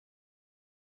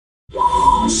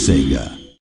Sega.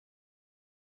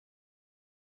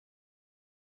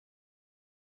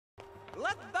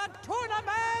 Let the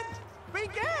tournament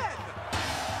begin!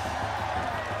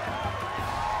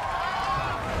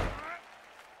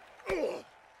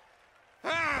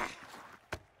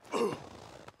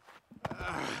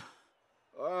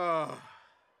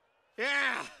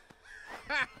 Yeah!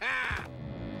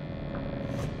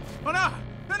 Oh no!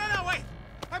 No, wait!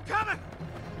 I'm coming!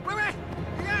 Wait!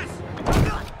 Yes!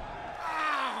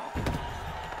 Oh.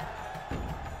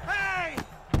 Hey!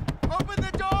 Open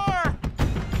the door!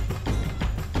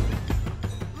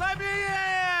 Let me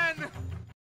in!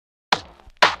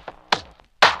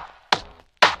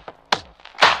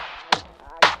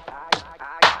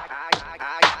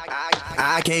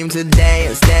 I came to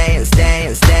dance, dance,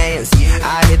 dance, dance.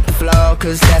 I hit the floor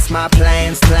cause that's my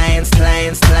plans, plans,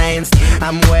 plans, plans.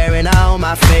 I'm wearing all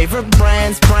my favorite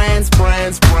brands, brands,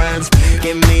 brands, brands.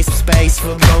 Give me some space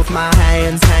for both my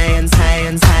hands, hands,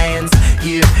 hands, hands.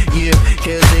 You,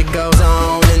 cause it goes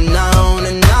on and on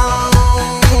and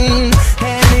on.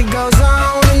 And it goes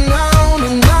on and on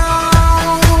and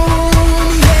on.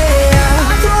 Yeah,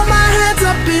 I throw my hands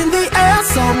up in the air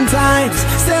sometimes,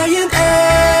 saying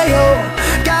ayo.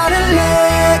 Gotta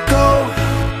let go.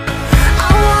 I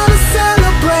wanna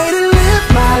celebrate and live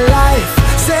my life,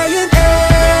 saying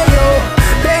ayo,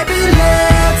 baby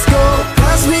let's go.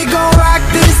 Cause we gon' rock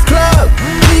this club,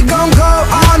 we gon' go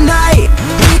all night.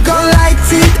 We gon' light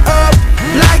it up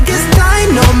like it's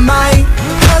dynamite.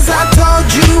 Cause I told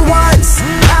you once,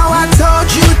 now I told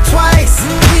you twice.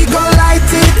 We gon' light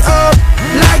it up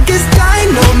like it's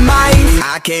dynamite.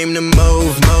 I came to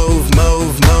move, move,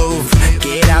 move, move.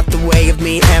 Get out the way of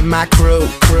me and my crew,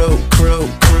 crew, crew,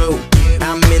 crew.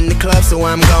 I'm in the club, so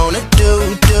I'm gonna do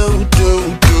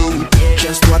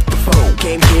just what the folk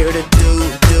came here to do.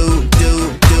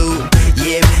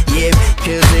 Yeah,